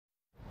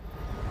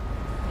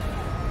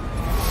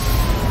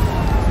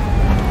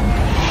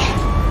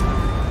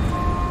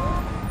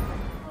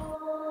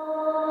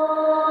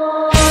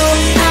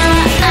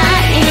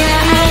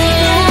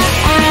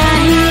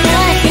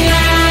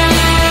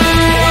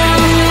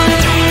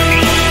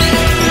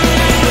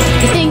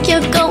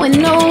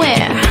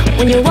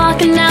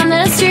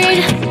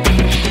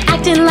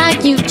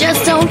you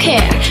just don't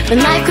care when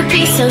life could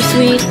be so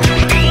sweet.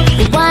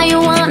 Why you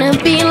wanna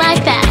be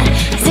like that,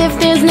 as if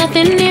there's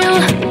nothing new?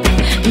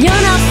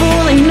 You're not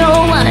fooling no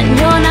one,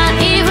 you're not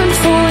even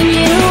fooling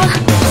you.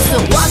 So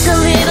walk a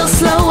little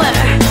slower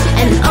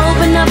and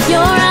open up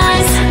your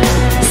eyes.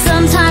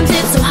 Sometimes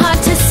it's so hard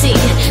to see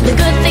the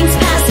good things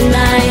passing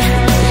by.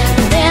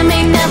 There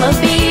may never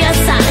be a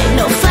sign,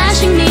 no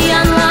flashing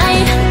neon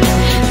light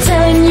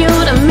telling you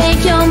to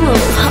make your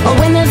move, or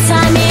when the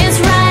time is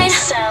right.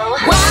 So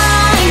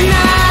why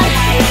not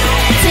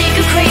take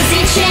a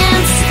crazy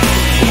chance?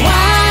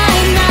 Why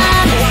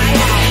not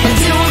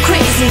do a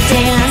crazy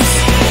dance?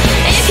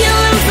 If you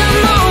lose the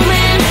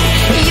moment,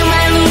 you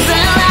might lose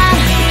a lot.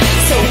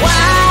 So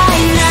why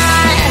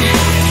not?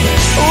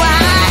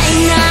 Why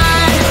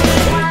not?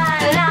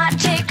 Why not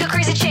take a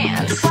crazy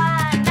chance?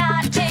 Why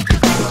not take a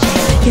crazy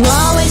chance? You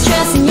always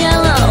dress in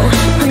yellow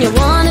when you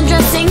wanna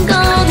dress in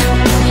gold.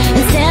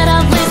 Instead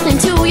of listening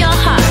to your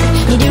heart,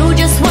 you do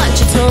just what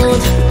you're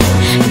told.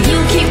 You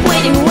keep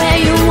waiting where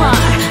you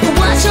are, but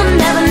what you'll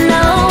never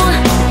know.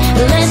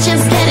 Let's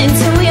just get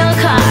into your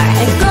car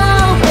and go,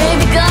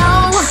 baby, go.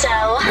 So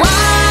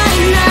why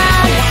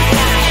not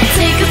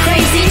take a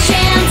crazy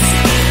chance?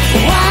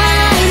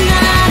 Why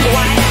not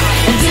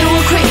do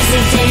a crazy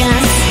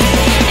dance?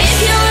 If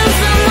you lose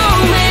the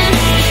moment,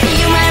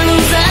 you might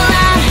lose a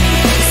lot.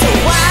 So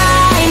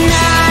why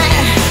not?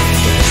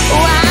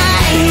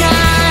 Why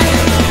not?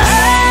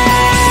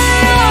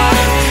 Oh,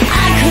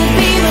 I could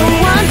be the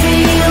one for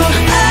you.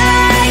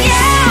 Oh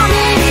yeah,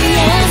 maybe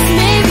yes,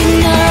 maybe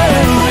no.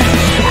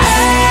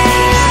 Oh,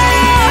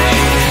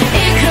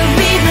 it could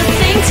be the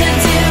thing to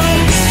do.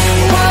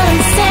 What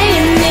I'm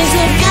saying is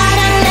you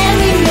gotta let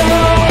me know.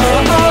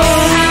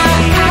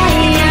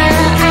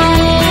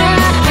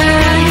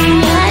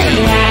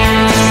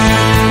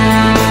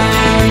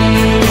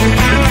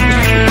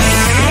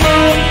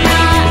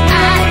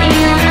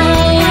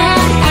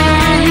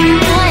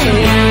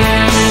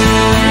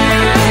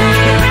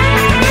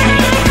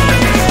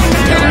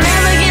 You'll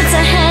never get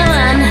to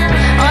heaven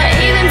or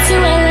even to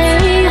LA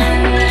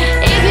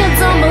if you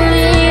don't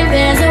believe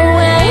there's a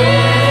way.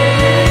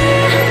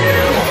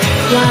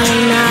 Why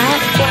not?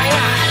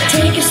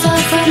 Take your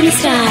soul from the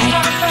sky.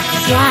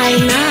 Why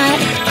not?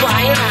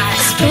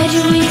 Spread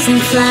your wings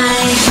and fly.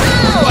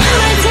 Oh, it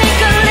might take